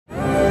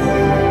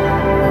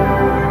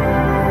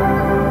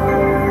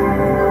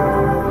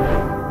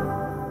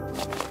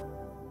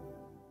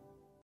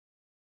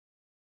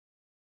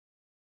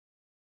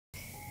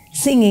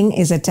singing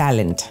is a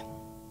talent,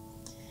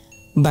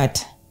 but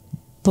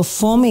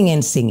performing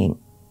and singing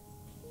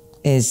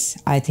is,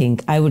 I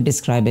think, I would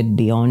describe it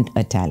beyond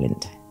a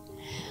talent.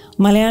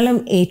 Malayalam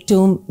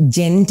ഏറ്റവും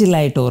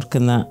ജെന്റിലായിട്ട്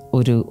ഓർക്കുന്ന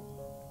ഒരു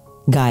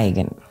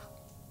ഗായകൻ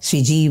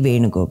Sreeji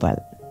Venugopal.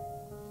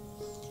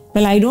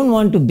 Well, I don't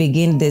want to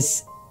begin this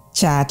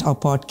chat or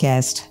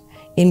podcast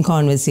in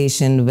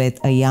conversation with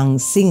a young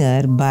singer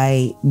by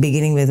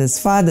beginning with his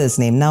father's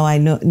name. Now I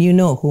know you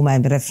know whom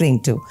I'm referring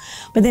to.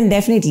 But then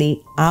definitely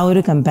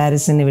our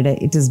comparison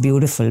it is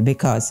beautiful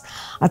because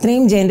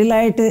അത്രയും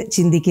ജെന്റിലായിട്ട്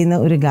ചിന്തിക്കുന്ന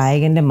ഒരു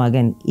ഗായകന്റെ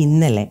മകൻ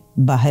ഇന്നലെ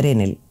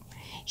ബഹ്റൈനിൽ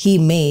he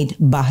made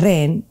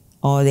Bahrain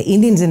or the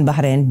Indians in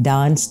Bahrain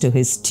dance to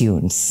his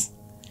tunes.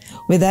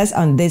 With us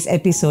on this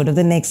episode of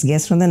the next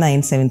guest from the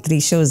 973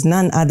 show is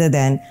none other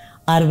than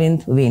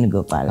Arvind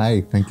Venugopal. Hi,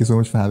 thank you so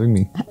much for having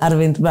me.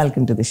 Arvind,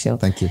 welcome to the show.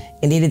 Thank you.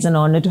 Indeed, it's an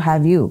honor to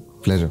have you.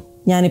 Pleasure.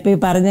 ഞാനിപ്പോൾ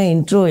പറഞ്ഞ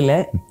ഇൻട്രോയിൽ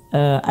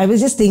I was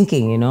just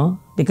thinking,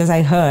 because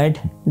I heard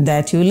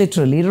that you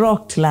literally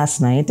rocked last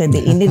night at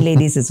the Indian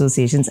Ladies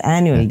Association's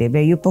annual day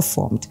where you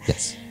performed.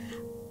 Yes.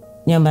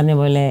 ഞാൻ പറഞ്ഞ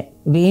പോലെ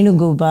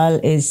Venugopal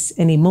is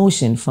an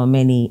emotion for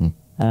many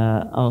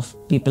of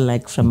people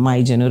like from my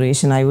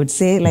generation, I would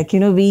say. Like,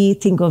 we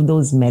think of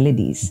those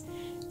melodies,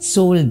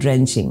 soul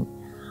drenching.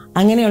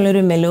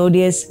 അങ്ങനെയുള്ളൊരു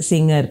melodious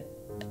singer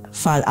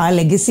ആ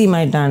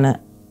ലെഗസിയുമായിട്ടാണ്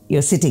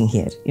you're sitting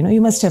here.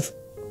 You must have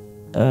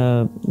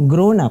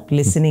grown up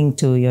listening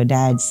to your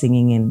dad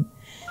singing in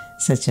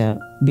such a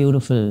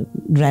beautiful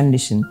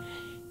rendition.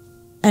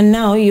 And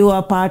now you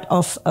are part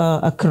of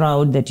a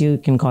crowd that you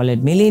can call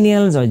it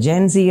millennials or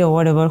Gen Z or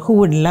whatever, who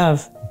would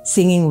love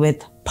singing with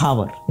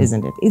power,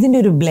 isn't it? Isn't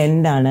it a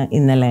blend aanu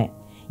innale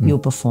you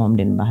performed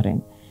in Bahrain?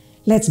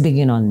 Let's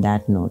begin on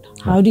that note.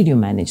 How did you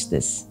manage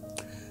this?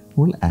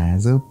 Well,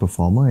 as a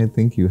performer, I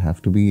think you have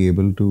to be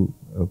able to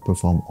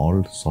perform all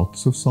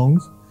sorts of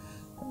songs.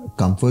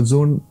 Comfort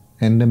zone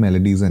and the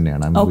melodies and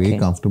I'm very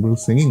comfortable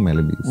singing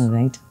melodies.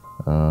 Right.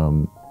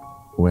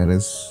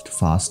 Whereas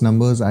fast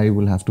numbers, I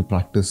will have to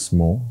practice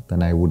more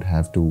than I would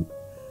have to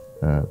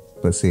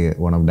per se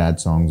one of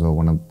dad's songs or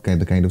one of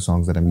the kind of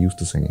songs that I'm used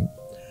to singing.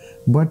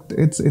 But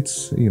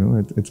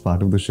it's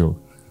part of the show.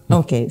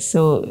 Okay,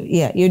 so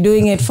yeah, you're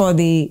doing it for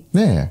the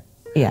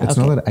it's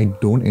not that I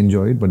don't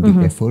enjoy it, but the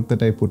effort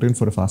that I put in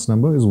for a fast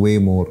number is way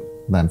more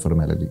than for a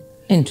melody.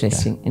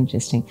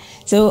 Interesting.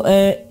 So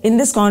in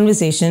this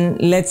conversation,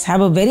 let's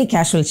have a very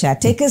casual chat.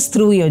 Take us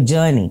through your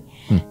journey.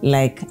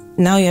 Like,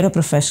 now you're a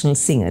professional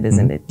singer,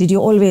 isn't it? Did you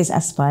always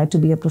aspire to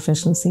be a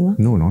professional singer?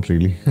 No, not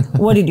really.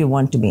 What did you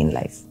want to be in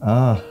life?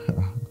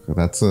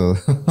 That's a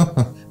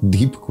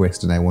deep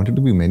question. I wanted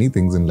to be many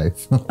things in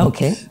life.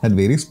 Okay. At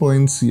various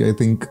points, I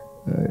think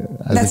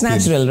that's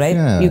natural, right?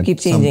 Yeah, you keep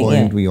changing. At some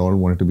point, we all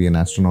wanted to be an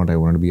astronaut. I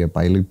wanted to be a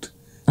pilot.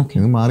 Okay.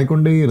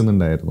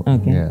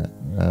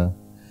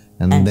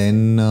 And then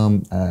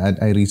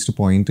I reached a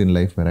point in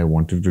life where I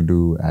wanted to do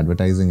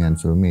advertising and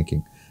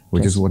filmmaking,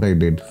 which is what I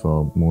did for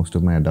most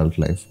of my adult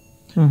life.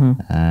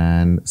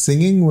 And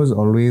singing was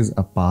always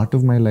a part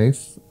of my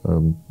life,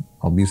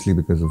 obviously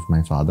because of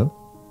my father.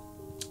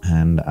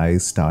 And I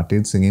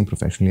started singing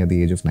professionally at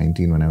the age of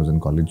 19 when I was in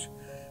college.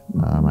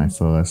 My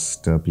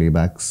first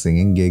playback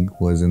singing gig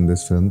was in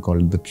this film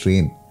called The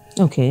Train.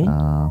 Okay.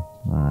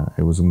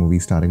 It was a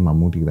movie starring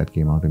Mammootty that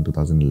came out in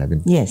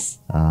 2011. Yes.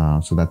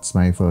 So that's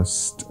my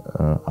first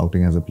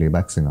outing as a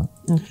playback singer.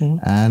 Okay.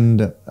 And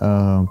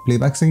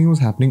playback singing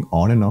was happening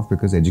on and off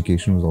because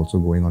education was also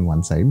going on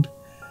one side.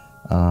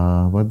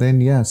 But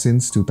then,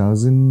 since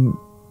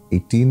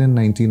 2018 and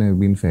 19, I've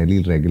been fairly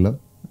regular.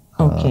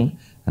 Okay.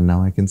 And now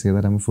I can say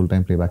that I'm a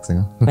full-time playback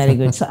singer. Very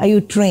good. So are you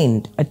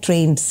a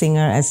trained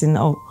singer, as in,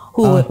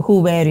 who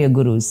were your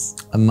gurus?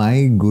 My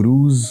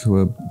gurus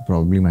were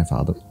probably my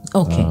father.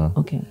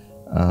 Okay.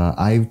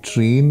 I've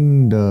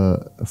trained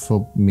for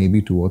maybe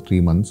 2 or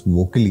 3 months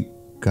vocally.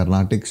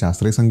 Carnatic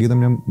Shastriya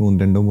Sangeetam ഞാൻ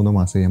 2-3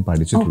 മാസം ഞാൻ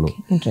പഠിച്ചിട്ടുള്ളൂ.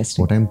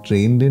 Interesting. What I'm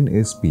trained in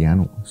is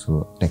piano. So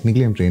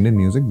technically I'm trained in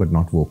music but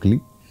not vocally.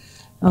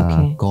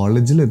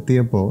 College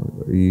എത്തിയപ്പോൾ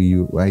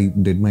I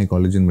did my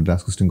college in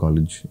Madras Christian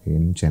College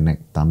in Chennai,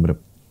 Tambram.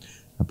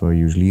 അപ്പോൾ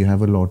usually you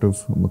have a lot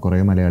of കുറേ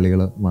മലയാളികൾ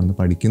വന്ന്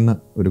പഠിക്കുന്ന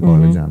ഒരു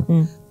കോളേജാണ്.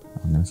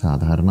 അങ്ങനെ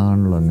സാധാരണ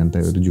ആണല്ലോ അങ്ങനത്തെ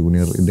ഒരു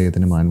ജൂനിയർ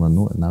ഇദ്ദേഹത്തിന് മാൻ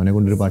വന്നു എന്നാൽ അവനെ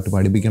കൊണ്ടൊരു പാട്ട്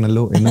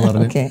പാടിപ്പിക്കണമല്ലോ എന്ന്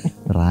പറഞ്ഞ്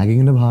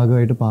റാഗിങ്ങിൻ്റെ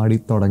ഭാഗമായിട്ട് പാടി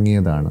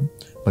തുടങ്ങിയതാണ്.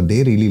 But they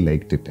really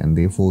liked it and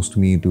they forced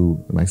me to,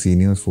 my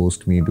seniors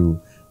forced me to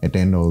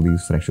attend all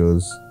these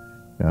freshers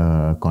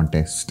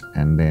contests,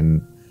 and then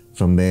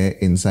from there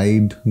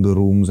inside the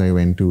rooms I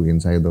went to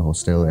inside the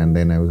hostel, and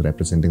then I was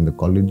representing the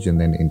college and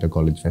then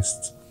inter-college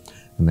fests,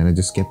 and then I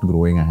just kept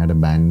growing. I had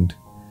a band.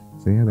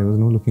 So yeah, there was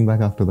no looking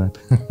back after that.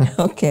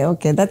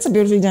 Okay. That's a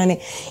beautiful journey.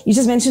 You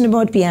just mentioned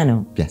about piano.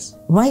 Yes.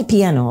 Why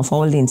piano of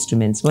all the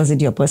instruments? Was it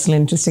your personal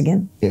interest again?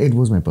 Yeah, it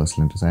was my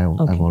personal interest.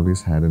 I've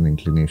always had an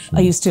inclination.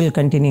 Are you still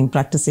continuing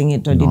practicing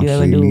it, or did you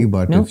ever really, do?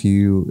 But no? If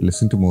you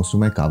listen to most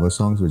of my cover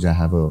songs, which I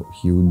have a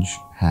huge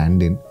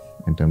hand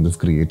in terms of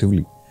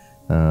creatively,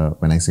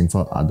 when I sing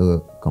for other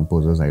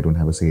composers, I don't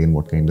have a say in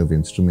what kind of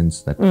instruments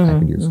that I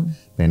could use.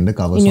 When the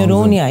cover in songs your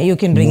own, you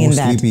can bring in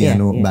that. Mostly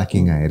piano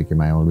backing.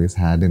 I always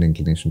had an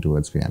inclination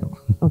towards piano.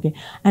 Okay.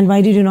 And why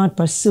did you not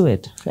pursue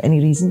it? For any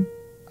reason?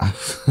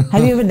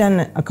 Have you ever done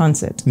a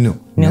concert? No,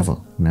 never.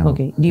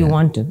 Okay. Do you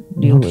want to?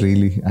 Not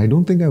really. I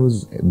don't think I was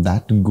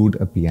that good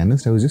a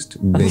pianist. I was just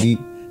very...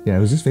 I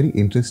was just very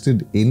interested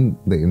in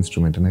the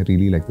instrument, and I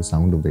really like the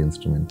sound of the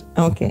instrument.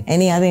 Okay.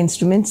 Any other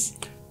instruments?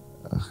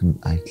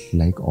 I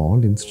like all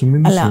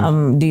instruments.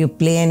 Do you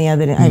play any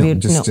other?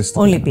 Just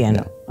only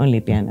piano. Only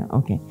piano.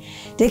 Okay.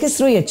 Take us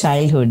through your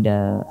childhood,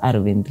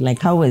 Arvind.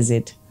 Like, how was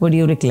it? What do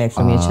you recollect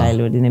from your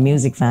childhood in a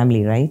music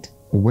family, right?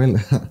 Well,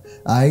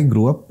 I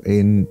grew up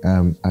in,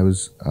 I was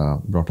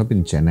brought up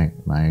in Chennai.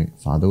 My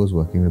father was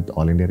working with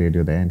All India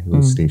Radio there, and he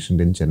was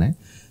stationed in Chennai.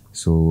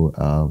 So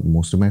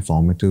most of my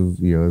formative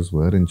years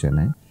were in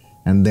Chennai.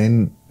 And then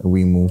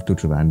we moved to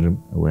Trivandrum,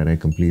 where I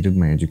completed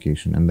my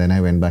education. And then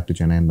I went back to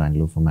Chennai and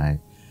Bangalore for my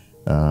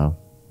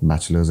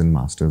bachelor's and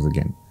master's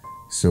again.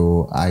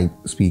 So I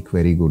speak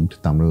very good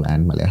Tamil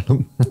and Malayalam.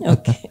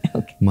 Okay.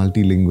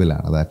 Multilingual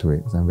that way.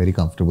 So I'm very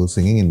comfortable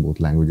singing in both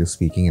languages,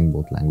 speaking in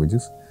both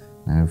languages.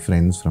 I have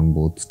friends from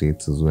both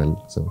states as well.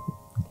 So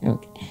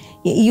okay.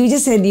 You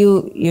just said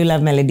you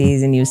love melodies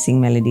and you sing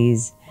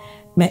melodies.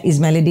 Is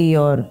melody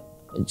your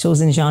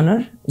chosen genre,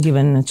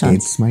 given a chance?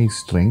 It's my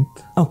strength.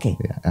 Okay.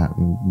 Yeah,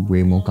 I'm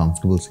way more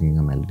comfortable singing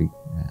a melody.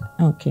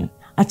 Yeah. Okay.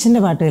 Achchinte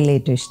paattu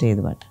latest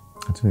edu paattu?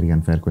 That's a very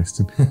unfair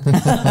question.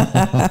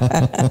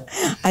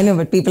 I know,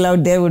 but people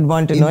out there would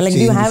want to know. Like,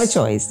 do you have a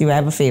choice? Do you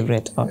have a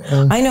favorite?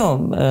 I know.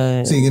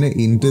 So,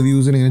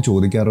 interviews and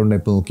chodikkarunde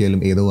eppo nokkiyalum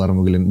edo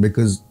varamugilin,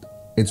 because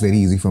it's very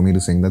easy for me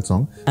to sing that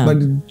song. But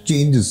it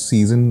changes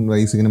season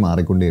wise.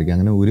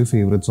 Angana oru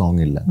favorite song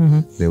illa.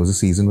 There was a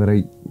season where I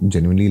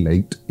genuinely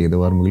liked Edo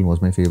Varmugil was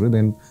my favorite.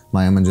 Then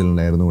Maya Manjal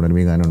undayirunnu,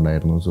 Udaname Gaanam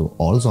undayirunnu. So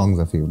all songs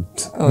are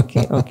favorites.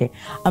 Okay.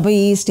 Appo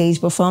ee stage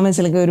performance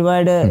ilke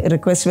ഒരുപാട്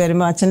request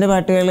വരുമ്പോൾ അച്ഛന്റെ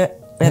പാട്ടുകൾ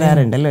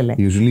വരാറുണ്ടല്ലോ അല്ലേ?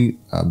 Usually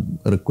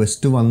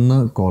request വന്ന്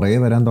കുറേ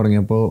വരാൻ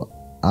തുടങ്ങിയപ്പോൾ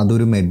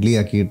അതൊരു മെഡ്ലി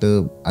ആക്കിയിട്ട്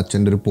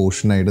അച്ഛൻ്റെ ഒരു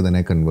പോർഷൻ ആയിട്ട്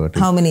തന്നെ convert.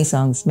 How many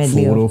songs?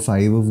 Medley? 4 or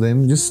 5 of them,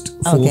 just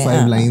 4 or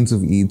 5 lines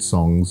of each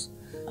songs.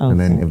 And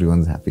then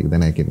everyone's happy.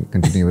 Then I can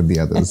continue with the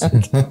others.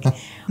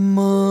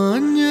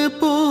 മാഞ്ഞു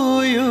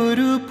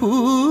പോയൊരു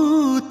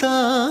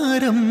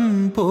പൂതാരം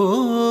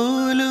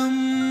പോലും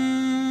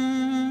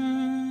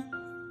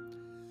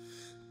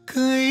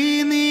കൈ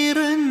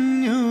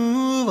നിറഞ്ഞു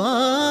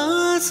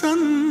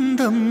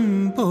വാസന്തം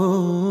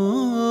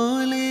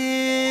പോലെ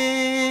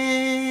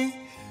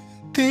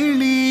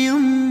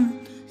തെളിയും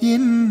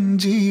എൻ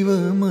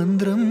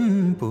ജീവമന്ത്രം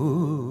പോ.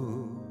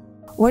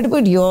 What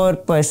about your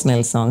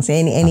personal songs?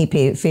 Any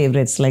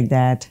favorites like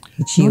that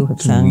which you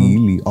have sung?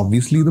 Really.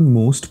 Obviously, the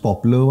most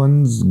popular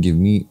ones give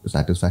me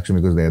satisfaction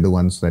because they're the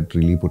ones that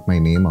really put my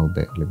name out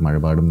there. Like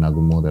Marabadum,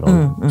 Nagumo, they're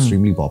all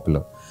extremely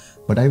popular.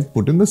 But I've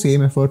put in the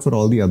same effort for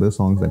all the other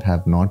songs that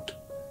have not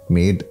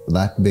made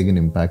that big an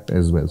impact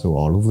as well. So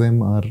all of them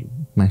are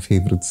my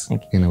favorites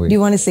in a way. Do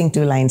you want to sing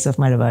 2 lines of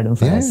Marabadum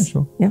for us? Yeah,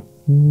 sure. Yeah.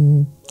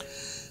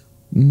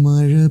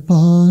 മഴ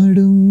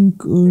പാടും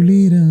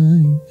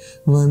കുളിരായി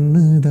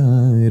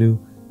വന്നതാരോ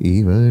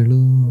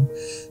ഇവളോ,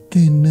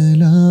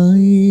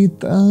 തെന്നലായി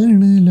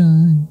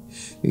താണലായി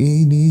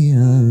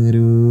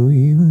ഇനിയാരോ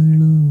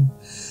ഇവളോ,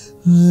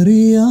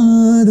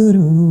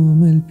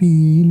 അറിയാതൊരോമൽ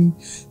പീലി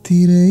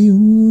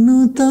തിരയുന്നു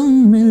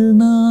തമ്മിൽ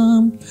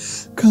നാം,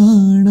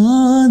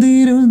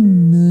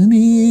 കാണാതിരുന്ന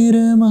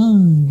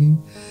നേരമാകെ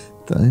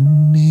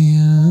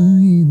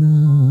തന്നെയായി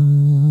നാം.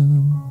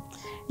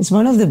 It's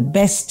one of the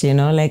best,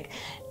 like,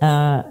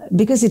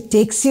 because it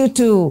takes you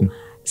to,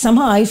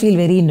 somehow I feel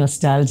very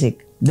nostalgic.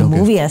 The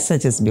movie as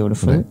such is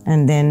beautiful. Right.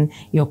 And then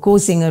your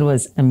co-singer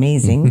was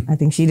amazing. I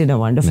think she did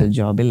a wonderful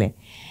job.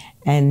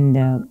 And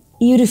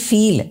you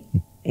feel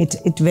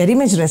it very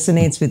much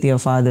resonates with your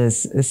father's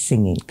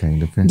singing.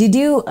 Kind of. Did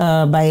you,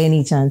 by any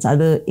chance,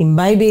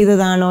 imbibe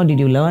edadano? Did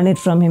you learn it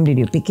from him? Did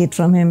you pick it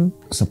from him?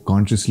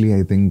 Subconsciously,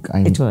 I think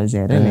it was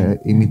there.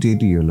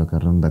 Imitate you,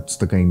 Karan. That's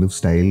the kind of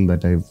style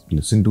that I've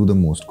listened to the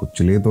most.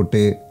 Kuchile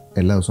totte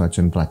ella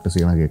usachan practice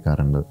cheyana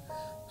kekkarundu.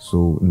 So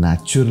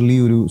naturally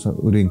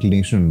ഒരു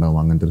inclination ഉണ്ടാവും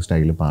അങ്ങനത്തെ ഒരു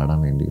style പാടാൻ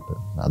വേണ്ടിയിട്ട്.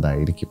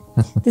 അതായിരിക്കും.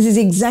 This is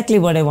exactly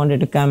what I wanted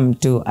to come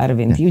to,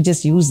 Arvind. You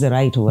just used the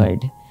right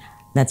word.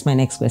 That's my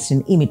next question.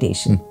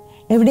 Imitation.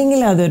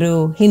 എവിടെയെങ്കിലും അതൊരു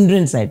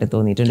hindrance ആയിട്ട്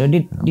തോന്നിയിട്ടുണ്ടോ?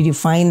 Did you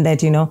find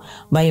that,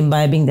 by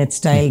imbibing that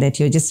style that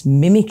you're just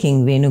mimicking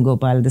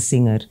Venugopal, the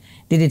singer,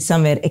 did it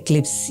somewhere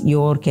eclipse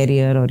your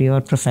career or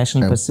your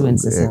professional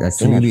pursuits as a singer?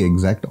 Actually, the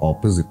exact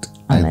opposite.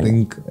 I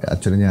think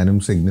അച്ഛനും ഞാനും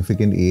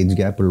significant age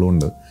gap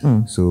ഉള്ളതുകൊണ്ട്,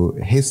 so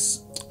his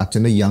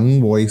അച്ഛൻ്റെ young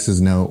voice is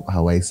now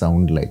how I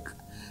sound like.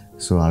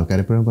 So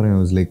ആൾക്കാരെപ്പോഴും പറയും I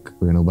was like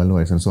Venugopal's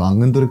voice. So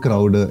അങ്ങനത്തെ ഒരു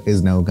crowd is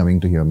now coming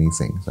to hear me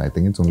sing. So I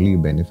think it's only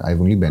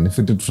I've only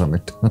benefited from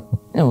it.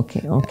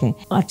 Okay.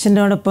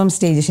 അച്ഛനോടൊപ്പം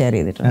stage share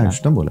ചെയ്തിട്ടുണ്ട്?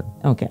 ഇഷ്ടം പോലെ.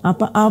 Okay.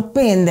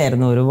 അപ്പോൾ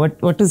എന്തായിരുന്നു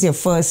what was your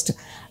first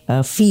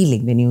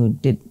feeling when you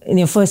did in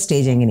your first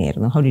stage?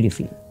 എങ്ങനെയായിരുന്നു? How did you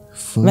feel?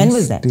 When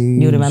was that? Do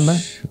you remember?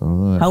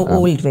 How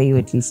old were you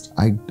at least?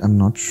 I'm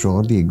not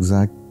sure the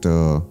exact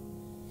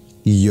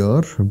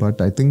year, but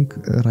I think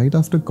right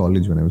after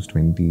college when I was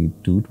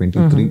 22,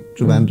 23,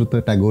 Trivandrum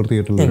Tagore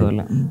Theatre.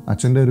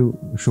 Achande oru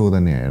show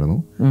thaneyayirunnu.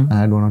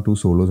 I had 1 or 2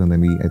 solos and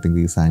then I think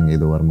we sang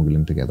Edo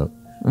Varmugilum together.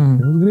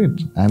 It was great.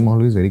 I'm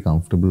always very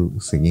comfortable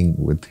singing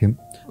with him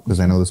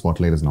because I know the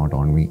spotlight is not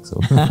on me. So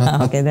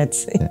okay,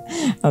 that's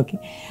okay.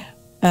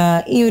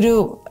 ഈ ഒരു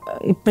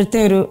ഇപ്പോഴത്തെ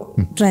ഒരു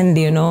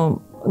trend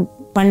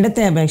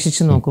പണ്ടത്തെ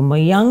അപേക്ഷിച്ച് നോക്കുമ്പോൾ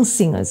young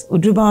singers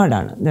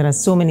ഒരുപാടാണ്. There are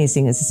so many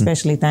singers,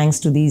 especially thanks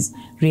to these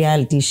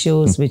reality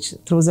shows which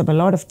throws up a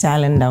lot of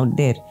talent out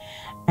there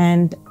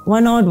and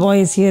one vote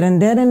voice here and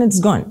their and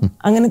it's gonna.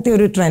 അങ്ങനത്തെ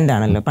ഒരു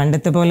ട്രെൻഡാണല്ലോ.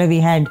 പണ്ടത്തെ പോലെ we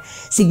had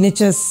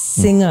signature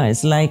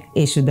singers like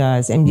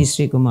Yesudas, M G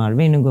Sreekumar,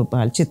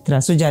 Venugopal, Chithra,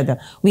 Sujatha.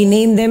 V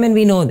name them and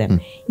we know them.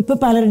 ഇപ്പൊ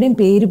പലരുടെയും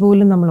പേര്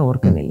പോലും നമ്മൾ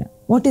ഓർക്കുന്നില്ല.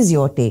 What is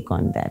your take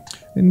on that?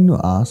 No,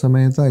 ആ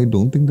സമയത്ത് I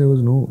don't think there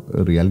was no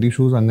reality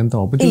shows അങ്ങനത്തെ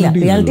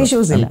opportunities. Reality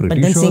shows ഇല്ല, but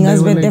then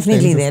singers were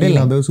definitely there.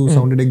 Others who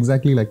sounded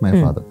exactly like my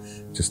father.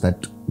 Just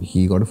that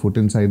he got a foot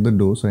inside the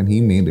door, so and he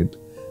made it.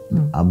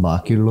 ആ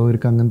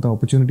ബാക്കിയുള്ളവർക്ക് അങ്ങനത്തെ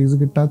opportunities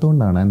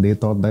കിട്ടാത്തതുകൊണ്ടാണ്, and they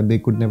thought that they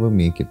could never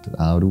make it.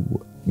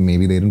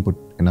 Maybe they didn't put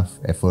enough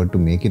effort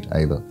to make it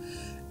either.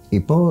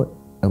 ഇപ്പോൾ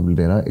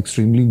there are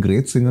extremely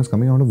great singers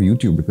coming out of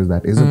YouTube because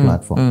that is a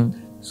platform.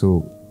 So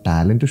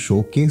talent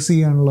showcase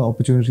ചെയ്യാനുള്ള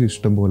opportunity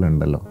ഇഷ്ടം പോലെ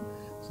ഉണ്ടല്ലോ.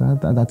 So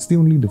that's the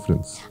only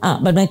difference.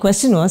 But my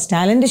question was,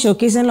 talent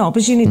showcase and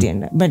opportunity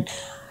ഉണ്ട്, but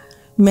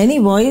many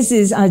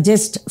voices are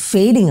just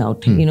fading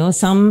out.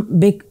 Some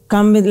big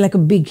come with like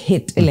a big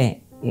hit. അല്ലേ,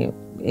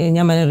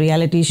 ഞാൻ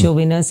reality show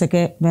winners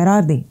ഒക്കെ, where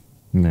are they?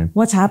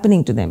 What's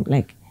happening to them?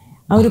 Like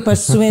our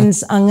pursuance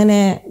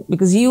അങ്ങനെ,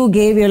 because you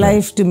gave your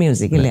life to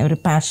music, അല്ലേ, our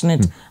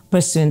passionate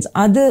pursuance.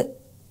 Other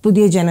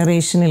പുതിയ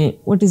generational,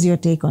 what is your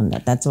take on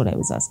that? That's what I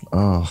was asking.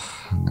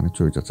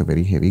 That's a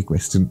very heavy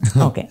question.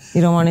 Okay,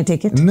 you don't want to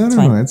take it? No,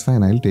 it's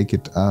fine. I'll take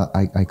it.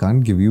 I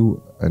can't give you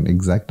an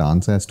exact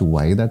answer as to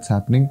why that's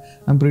happening.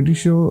 I'm pretty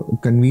sure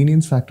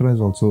convenience factor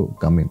has also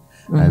come in.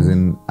 As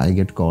in, I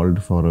get called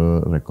for a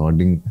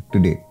recording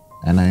today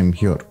and I'm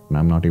here and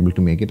I'm not able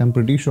to make it. I'm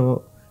pretty sure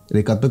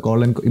they cut the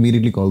call and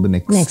immediately call the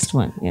next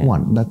one.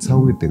 Yeah. That's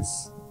how it is.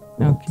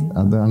 Okay.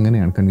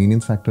 അങ്ങനെയാണ്.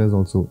 Convenience factor is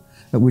also,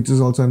 which is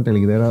also, I'm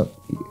telling you, there are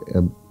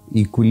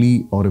equally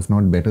or if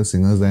not better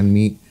singers than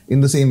me in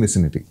the same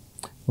vicinity.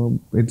 So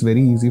it's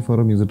very easy for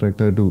a music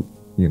director to,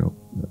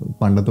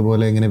 പണ്ടത്തെ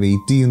പോലെ ഇങ്ങനെ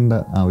wait ചെയ്യേണ്ട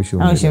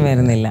ആവശ്യം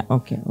വരുന്നില്ല.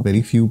 Okay.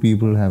 Very few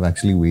people have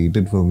actually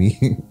waited for me.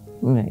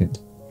 Right.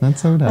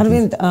 That's how it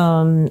happens.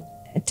 Arvind,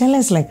 tell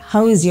us, like,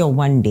 how is your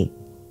one day?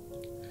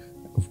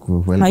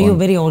 Well, are you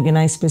a very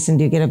organized person?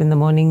 Do you get up in the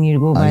morning, you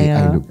go by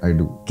I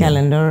do.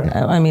 calendar?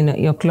 Yeah. I mean,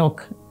 your clock.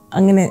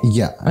 അങ്ങനെ.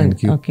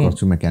 എനിക്ക്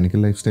കുറച്ച് mechanical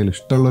life style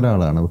ഇഷ്ടമുള്ള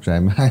ഒരാളാണ്, പക്ഷേ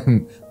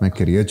my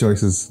career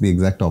choice is the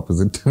exact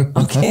opposite.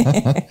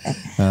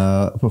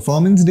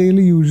 Performance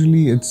daily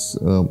usually it's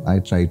I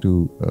try to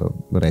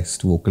rest,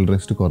 vocal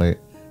rest കുറെ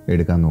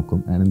എടുക്കാൻ നോക്കും,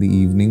 and in the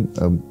evening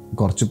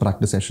കുറച്ച്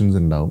പ്രാക്ടീസ് സെഷൻസ്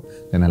ഉണ്ടാവും,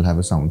 then I'll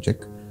have a sound check,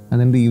 and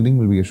then the evening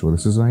will be a show.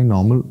 This is my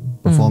normal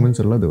performance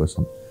ഉള്ള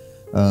ദിവസം.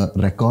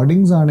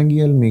 Recordings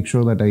ആണെങ്കിൽ I'll make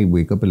sure that I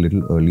wake up a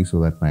little early so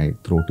that my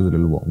throat is a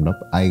little warmed up.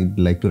 I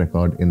like to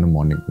record in the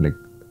morning, like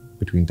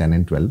between 10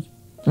 and 12.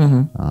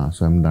 So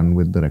I'm done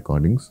with the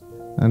recordings,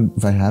 and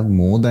if I have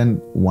more than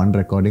one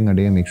recording a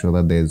day, I make sure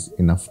that there's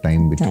enough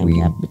time between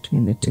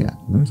the two. Yeah,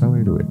 that's how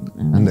I do it.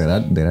 And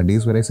there are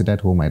days where I sit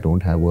at home, I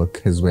don't have work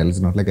as well.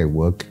 It's not like I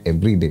work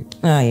every day.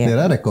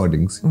 There are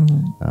recordings,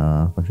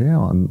 but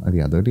yeah, on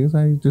the other days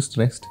I just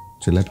rest,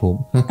 chill at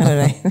home. All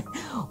right.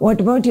 What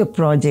about your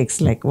projects?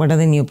 Like, what are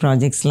the new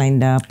projects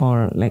lined up, or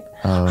like,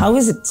 how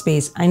is it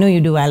space? I know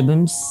you do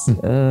albums,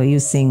 you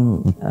sing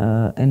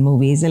in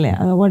movies.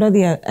 What are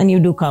the and you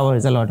do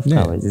covers, a lot of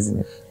covers, isn't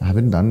it? I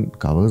haven't done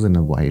covers in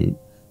a while.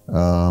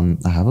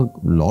 I have a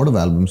lot of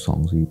album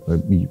songs.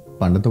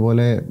 Pandata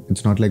pole,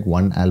 it's not like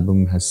one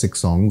album has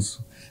 6 songs.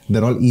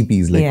 They're all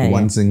EPs, like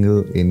one single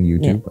in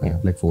YouTube. I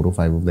have like 4 or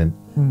 5 of them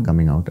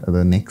coming out.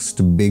 The next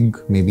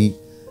big maybe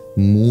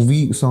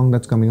movie song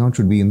that's coming out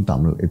should be in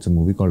Tamil. It's a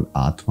movie called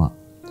Atma.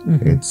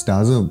 It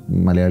stars a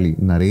Malayali.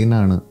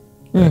 Narayana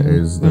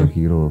is the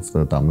hero of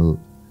the Tamil.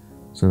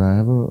 So I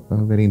have a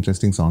very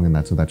interesting song in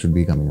that. So that should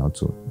be coming out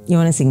soon. You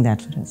want to sing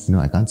that for us? No,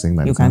 I can't sing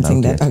that. You can't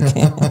sing that.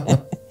 Okay.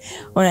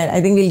 All right.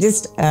 I think we'll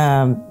just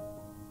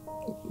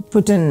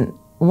put in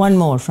one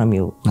more from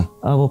you,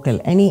 a vocal.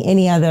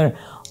 Any other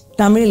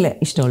Tamil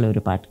ishtamulla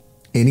oru part?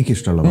 Enikku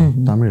ishtamulla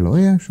Tamil. Oh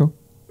yeah, sure.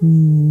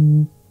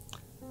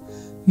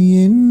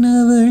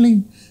 Ennavale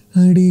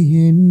அடி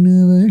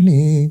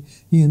என்னவளே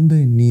எந்த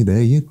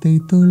இதயத்தை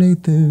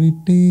தொலைத்து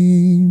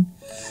விட்டேன்,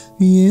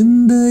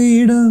 எந்த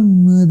இடம்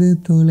அது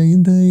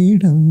தொலைந்த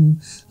இடம்,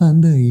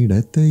 அந்த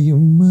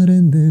இடத்தையும்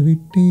மறந்து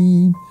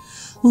விட்டேன்,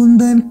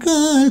 உந்தன்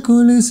கால்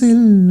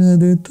கொலுசில்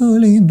அது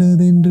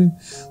தொலைந்ததென்று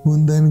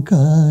உந்தன்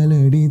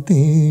காலடி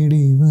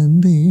தேடி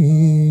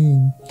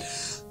வந்தேன்,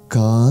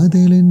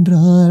 காதல்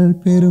என்றால்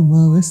பெரும்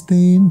அவஸ்தை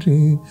என்று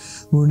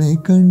உன்னை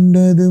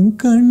கண்டதும்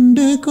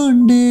கண்டு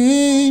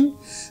கொண்டேன்,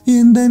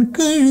 எந்தன்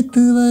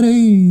கழுத்து வரை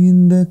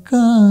இந்த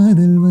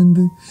காதல்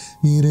வந்து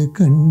இரு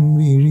கண்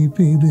விழி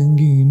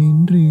பிதுங்கி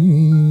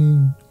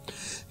நின்றேன்.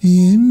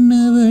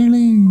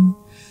 என்னவளே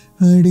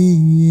அடி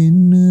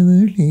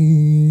Ennavale.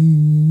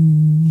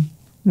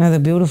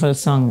 Another beautiful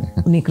song,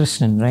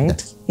 Unnikrishnan, right?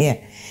 Yeah.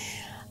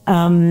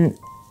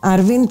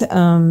 Arvind,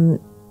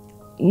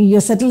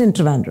 you're settled in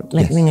Trivandrum.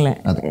 Like,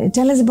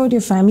 tell us about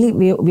your family.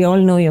 We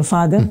all know your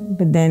father,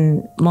 but then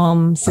mom,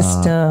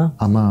 sister.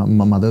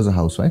 My mother's a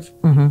housewife.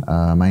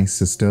 My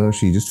sister,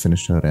 she just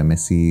finished her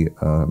MSc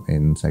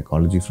in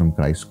psychology from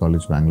Christ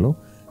College, Bangalore,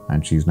 and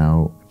she's now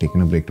taken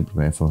a break to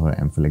prepare for her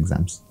MPhil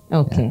exams.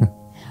 Okay. Yeah.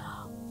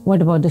 What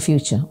about the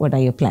future? What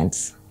are your plans?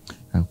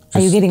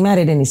 Are you getting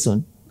married any soon?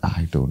 I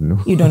don't know.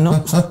 You don't know?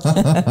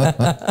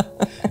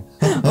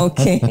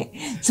 Okay.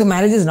 So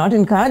marriage is not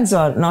in cards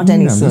or not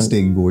any soon? I'm just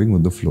going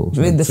with the flow.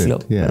 With the flow.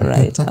 Yeah.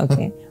 Right.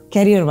 Okay.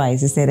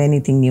 Career-wise, is there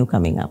anything new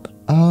coming up?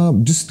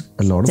 Just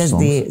a lot of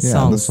songs. The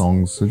songs. The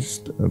songs. So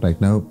just right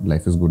now,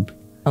 life is good.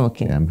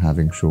 Okay. Yeah, I'm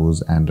having shows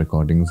and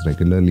recordings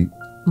regularly.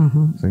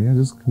 So yeah,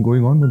 just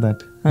going on with that.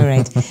 All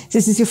right. So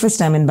this is your first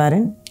time in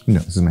Bahrain? No,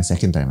 this is my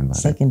second time in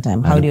Bahrain. Second time.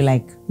 How do you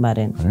like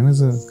Bahrain? Bahrain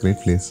is a great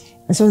place.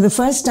 So the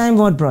first time,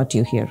 what brought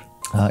you here?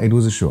 It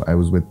was a show. It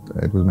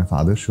was my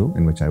father's show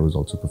in which I was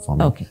also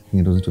performing. Okay. I think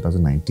it was in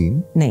 2019.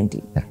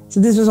 19. Yeah. So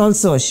this was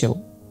also a show.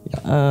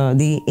 Yeah.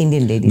 The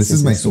Indian Ladies. This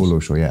is my solo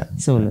show, yeah.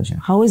 Solo show.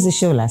 How was the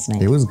show last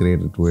night? It was great.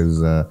 It was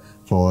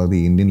for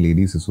the Indian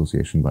Ladies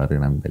Association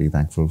Bahrain. I'm very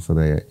thankful for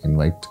the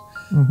invite.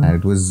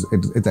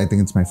 And I think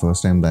it's my first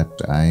time that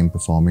I am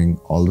performing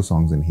all the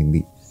songs in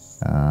Hindi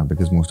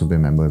because most of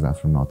their members are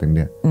from North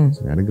India. So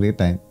we had a great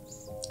time.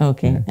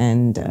 Okay. Yeah.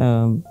 And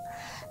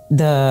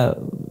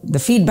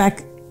the feedback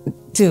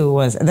too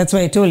was, that's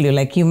why I told you,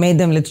 like you made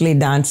them literally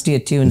dance to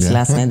your tunes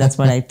last night. That's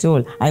what I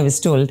was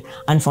told.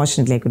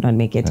 Unfortunately, I could not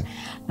make it.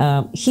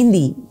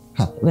 Hindi,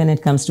 when it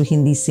comes to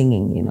Hindi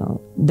singing,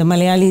 the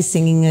Malayalis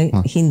singing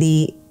Hindi,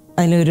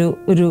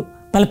 the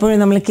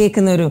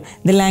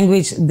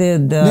language,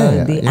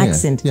 the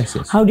accent. Yes.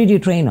 How did you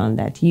train on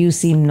that? You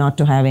seem not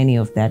to have any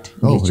of that.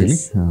 Glitches.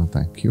 Oh, really? Oh,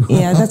 thank you.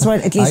 Yeah, that's what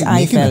at least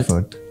I felt. An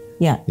effort.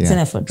 Yeah, it's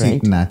an effort,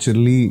 right? See,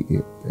 naturally,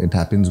 it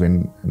happens when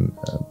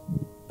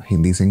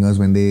Hindi singers,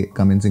 when they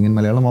come and sing in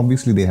Malayalam,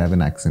 obviously they have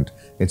an accent.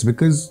 It's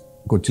because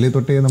we are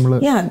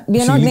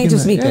not native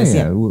speakers.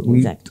 We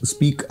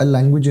speak a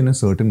language in a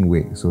certain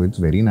way. So it's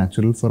very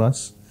natural for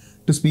us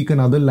to speak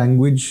another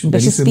language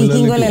very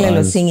similarly to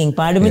ours. Singing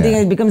part of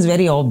it becomes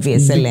very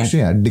obvious.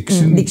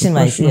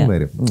 Diction-wise,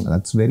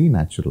 that's very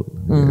natural.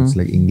 It's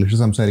like English,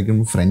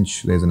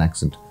 French, there's an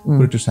accent.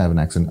 British have an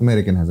accent.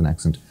 American has an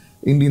accent.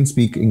 Indians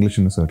speak English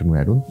in a certain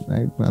way.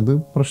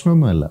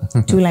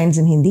 Two lines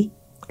in Hindi?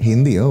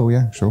 Hindi, oh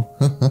yeah, sure.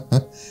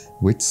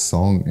 Which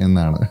song? Can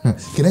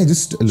I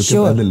just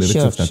look at the lyrics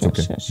if that's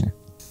okay? Sure.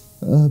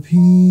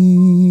 Abhi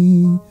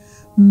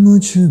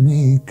mujh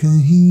mein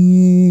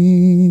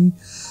kahin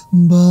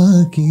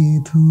बाकी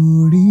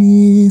थोड़ी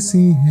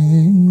सी है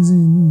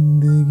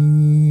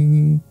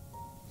जिंदगी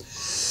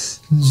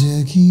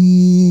जगी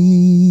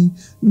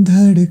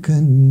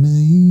धड़कन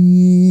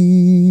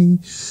नहीं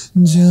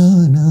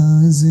जाना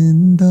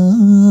जिंदा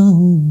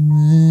हूँ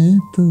मैं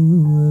तो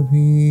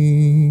अभी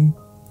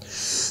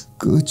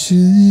कुछ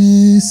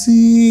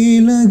ऐसी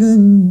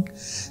लगन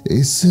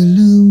इस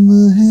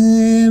लम्हे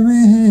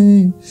में है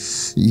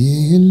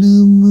ये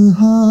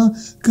लम्हा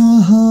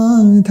कहाँ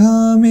था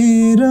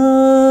मेरा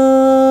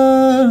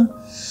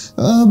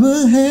अब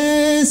है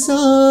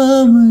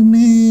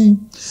सामने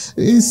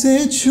इसे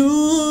छू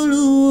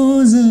लूं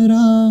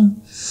जरा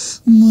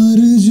मर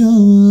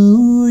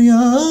जाऊं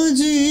या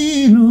जी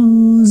लूं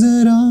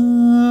जरा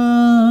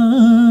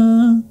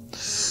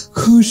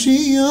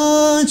खुशियाँ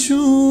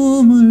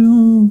चूम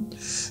लूं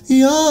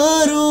या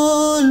रो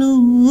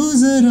लूं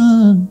जरा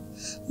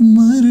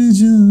मर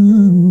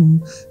जाऊं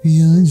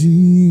या जी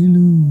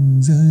लूं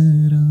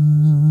जरा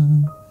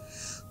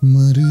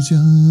मर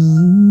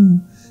जाऊं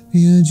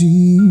या जी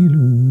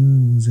लूं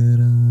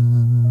जरा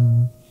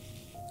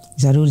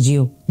Zarur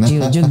jiyo,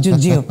 jug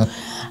jiyo.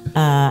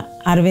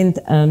 Arvind,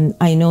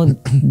 I know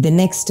the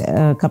next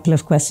couple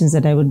of questions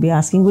that I would be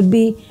asking would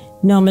be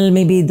normal,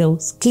 maybe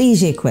those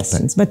cliche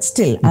questions, but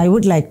still, I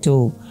would like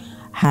to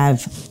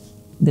have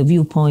the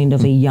viewpoint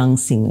of a young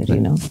singer,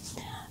 you know.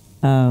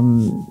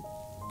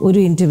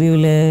 Uru interview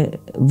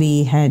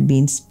we had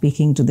been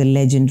speaking to the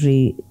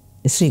legendary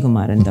Sri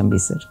Kumaran Thambi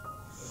sir.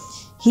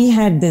 He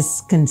had this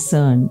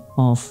concern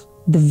of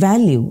the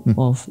value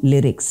of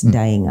lyrics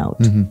dying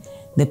out.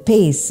 The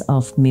pace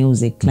of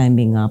music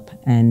climbing up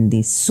and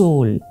the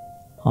soul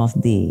of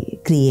the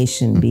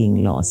creation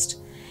being lost.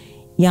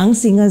 Young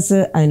singers,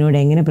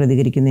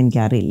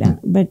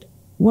 but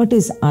what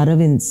is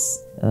Arvind's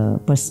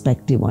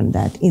perspective on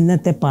that?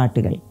 Innate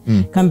paatugal.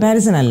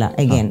 Comparison alla,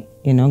 again,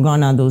 you know,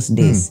 gone are those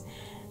days.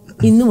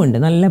 Innum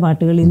nalla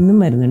paatugal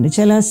innum varunundu.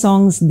 Chala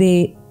songs,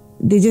 they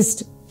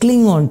just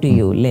cling on to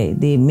you.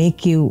 They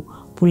make you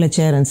pull a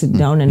chair and sit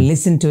down and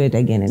listen to it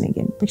again and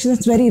again. Because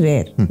that's very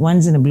rare.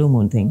 Once in a blue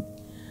moon thing.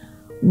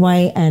 Why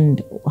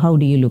and how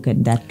do you look at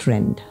that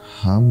trend?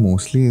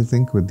 Mostly, I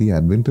think with the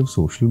advent of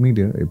social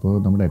media,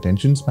 our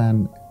attention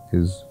span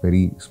is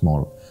very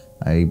small.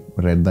 I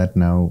read that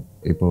now.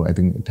 I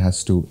think it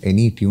has to,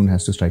 any tune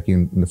has to strike you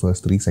in the first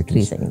 3 seconds.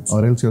 3 seconds. Or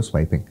else you're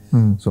swiping.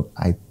 So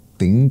I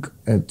think,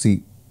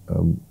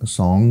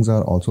 songs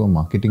are also a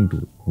marketing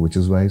tool, which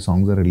is why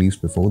songs are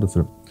released before the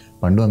film.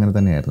 പണ്ടും അങ്ങനെ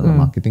തന്നെയായിരുന്നു.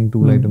 Marketing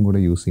ടൂളായിട്ടും കൂടെ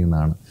use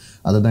ചെയ്യുന്നതാണ്.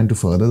 Other than two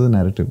further the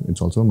narrative,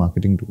 it's also A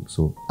marketing tool.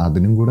 So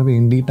അതിനും കൂടെ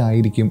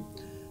വേണ്ടിയിട്ടായിരിക്കും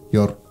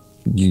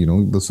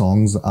the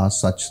songs are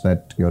such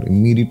that you're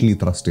immediately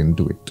thrust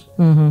into it.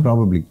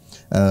 Probably.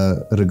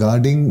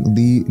 Regarding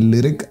the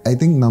lyric, I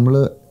think നമ്മൾ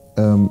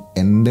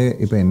എൻ്റെ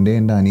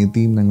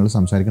അനിയത്തിയും ഞങ്ങൾ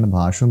സംസാരിക്കുന്ന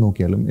ഭാഷ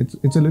നോക്കിയാലും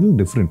it's a little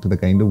different.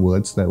 The kind of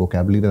words, the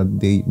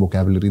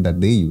vocabulary that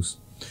they use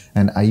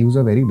and I use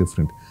are very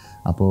different.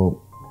 അപ്പോൾ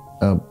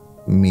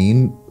main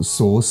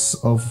source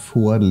of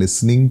who are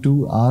listening to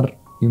are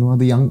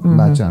the young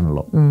batch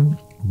ആണല്ലോ.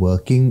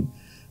 Working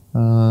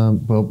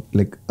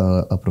like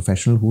a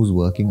professional who's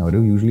working, our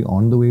usually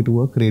on the way to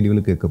work റേഡിയോയിൽ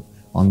കേൾക്കും,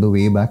 on the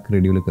way back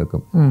റേഡിയോയിൽ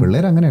കേൾക്കും.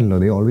 പിള്ളേർ അങ്ങനെയല്ലോ,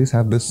 they always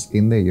have this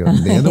in their ear.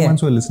 They're the ones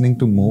who are listening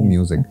to more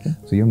music.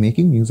 So you're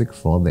making music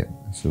for them,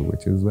 so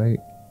which is why.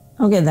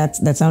 Okay,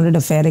 that sounded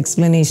a fair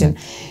explanation.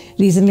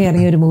 Recently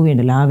ഇറങ്ങിയ ഒരു movie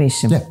ഉണ്ടല്ലോ,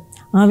 ആവേശം.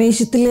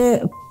 ആവേശത്തിൽ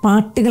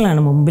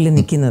പാട്ടുകളാണ് മുമ്പിൽ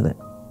നിൽക്കുന്നത്,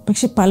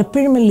 പക്ഷെ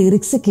പലപ്പോഴും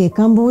ലിറിക്സ്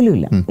കേൾക്കാൻ പോലും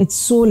ഇല്ല.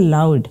 It's so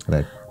loud.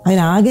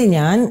 അതിനാകെ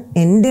ഞാൻ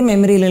എൻ്റെ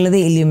മെമ്മറിയിലുള്ളത്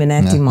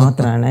ഇല്യൂമിനാറ്റി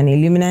മാത്രമാണ്. And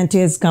Illuminati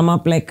has come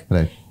up like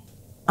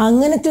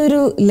അങ്ങനത്തെ ഒരു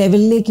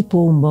ലെവലിലേക്ക്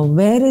പോകുമ്പോൾ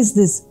where is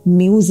this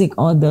music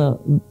or the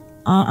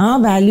ആ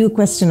വാല്യൂ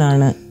ക്വസ്റ്റ്യൻ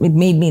ആണ് ഇറ്റ്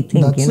മെയ്ഡ് മീ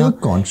തിങ്ക്.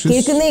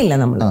 കേൾക്കുന്നേ ഇല്ല,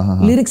 നമ്മൾ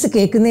ലിറിക്സ്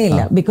കേൾക്കുന്നേ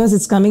ഇല്ല, because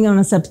it's coming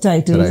on sub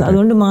titles.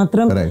 അതുകൊണ്ട്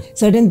മാത്രം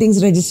സർട്ടൻ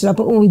തിങ്സ് രജിസ്റ്റർ.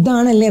 അപ്പോൾ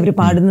ഇതാണല്ലേ അവർ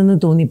പാടുന്നതെന്ന്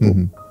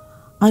തോന്നിപ്പോകും.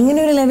 അങ്ങനെ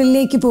ഒരു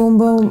ലെവലിലേക്ക്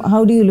പോകുമ്പോൾ how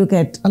do you look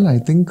at? അല്ല, I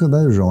think the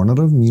genre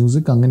of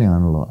music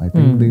അങ്ങനെയാണല്ലോ. I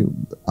think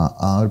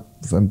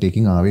I'm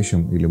taking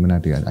Avesham,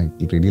 Illuminati. I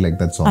really like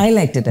that song. I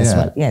liked it as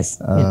well. Yes.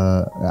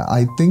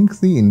 I think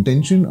the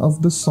intention of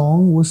the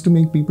song was to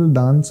make people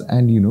dance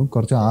and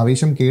കുറച്ച്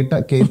ആവേശം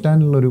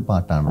കേട്ടാനുള്ള ഒരു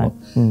പാട്ടാണല്ലോ.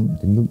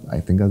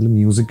 I think അതിൽ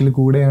മ്യൂസിക്കിൽ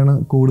കൂടെയാണ്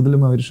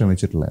കൂടുതലും അവർ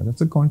ശ്രമിച്ചിട്ടുള്ളത്.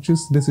 That's a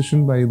conscious decision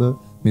by the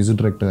music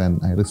director and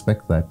I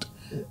respect that.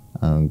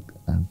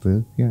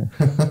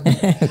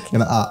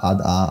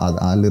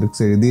 ആ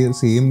lyrics എഴുതിയ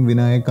same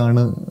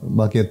വിനായക്കാണ്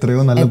ബാക്കി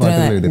എത്രയോ നല്ല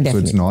പാട്ടുകൾ എഴുതി. So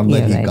it's not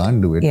that he can't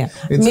do it.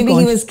 Maybe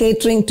he was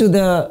catering to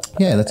the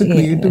that's a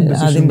creative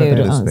decision that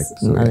I respect.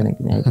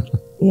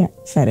 Yeah,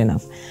 fair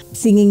enough.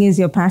 Singing is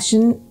your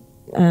passion,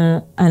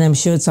 and I'm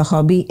sure it's a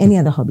hobby. Any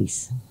other hobbies?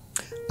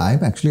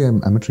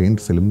 I'm a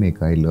trained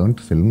filmmaker. I learned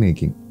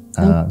filmmaking.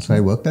 So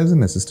I worked as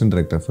an assistant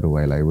director for a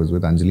while. I was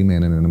with Anjali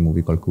Menon in a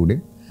movie called Kude.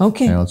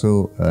 Okay. I also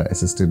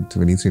assisted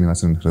Vineet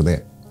Srinivasan in Hriday.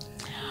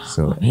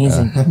 So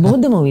amazing. Both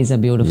the movies are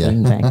beautiful.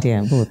 In fact,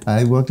 both.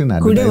 I worked in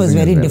advertising. Kude was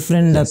very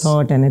different, I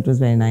thought, and it was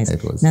very nice.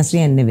 It was. Nasri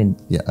and Nivin.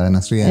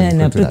 Nasri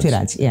and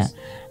Prithviraj.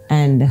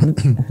 And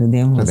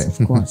Hriday was, of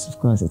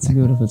course, it's a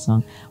beautiful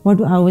song.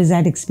 How was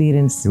that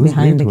experience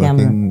behind the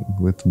camera? It was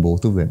great working with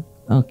both of them.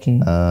 Okay.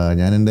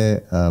 ഞാൻ എൻ്റെ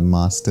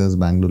masters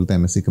ബാംഗ്ലൂരിലത്തെ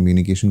MSc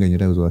communication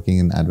കഴിഞ്ഞിട്ട് I was working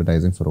in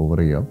advertising for over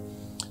a year.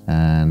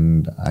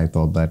 And I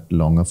thought that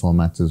longer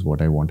formats is what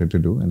I wanted to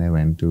do. And I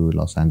went to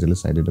Los Angeles.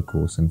 I did a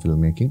course in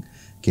filmmaking.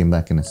 Came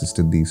back and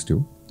assisted these two.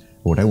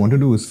 What I want to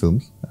do is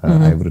films.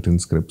 I've written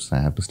scripts.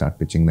 I have to start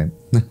pitching them.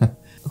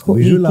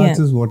 Visual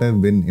arts is what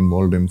I've been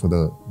involved in for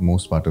the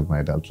most part of my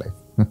adult life.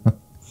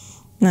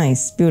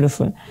 Nice.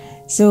 Beautiful.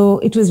 So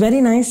it was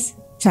very nice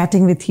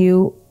chatting with you.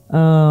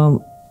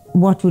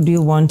 What would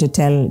you want to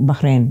tell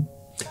Bahrain?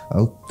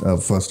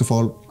 First of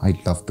all, I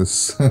love this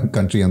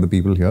country and the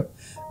people here.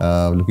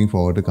 Looking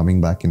forward to coming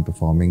back and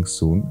performing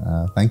soon.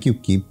 Thank you.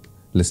 Keep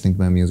listening to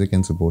my music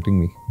and supporting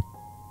me.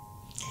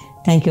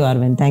 Thank you,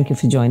 Arvind. Thank you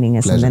for joining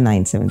us on the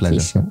 973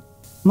 show.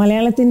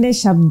 മലയാളത്തിൻ്റെ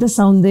ശബ്ദ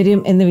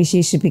സൗന്ദര്യം എന്ന്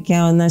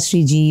വിശേഷിപ്പിക്കാവുന്ന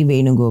Shri G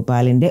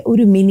വേണുഗോപാലിൻ്റെ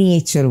ഒരു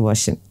miniature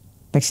version.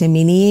 പക്ഷേ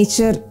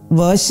miniature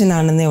version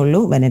ആണെന്നേ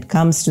ഉള്ളൂ. When it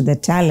comes to the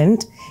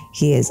talent,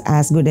 he is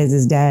as good as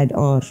his dad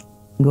or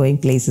going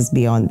places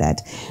beyond that.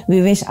 We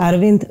wish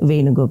Arvind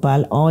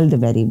Venugopal all the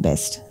very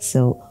best.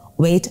 So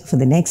wait for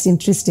the next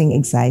interesting,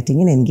 exciting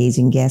and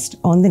engaging guest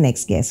on the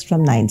next guest from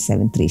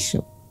 973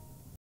 show.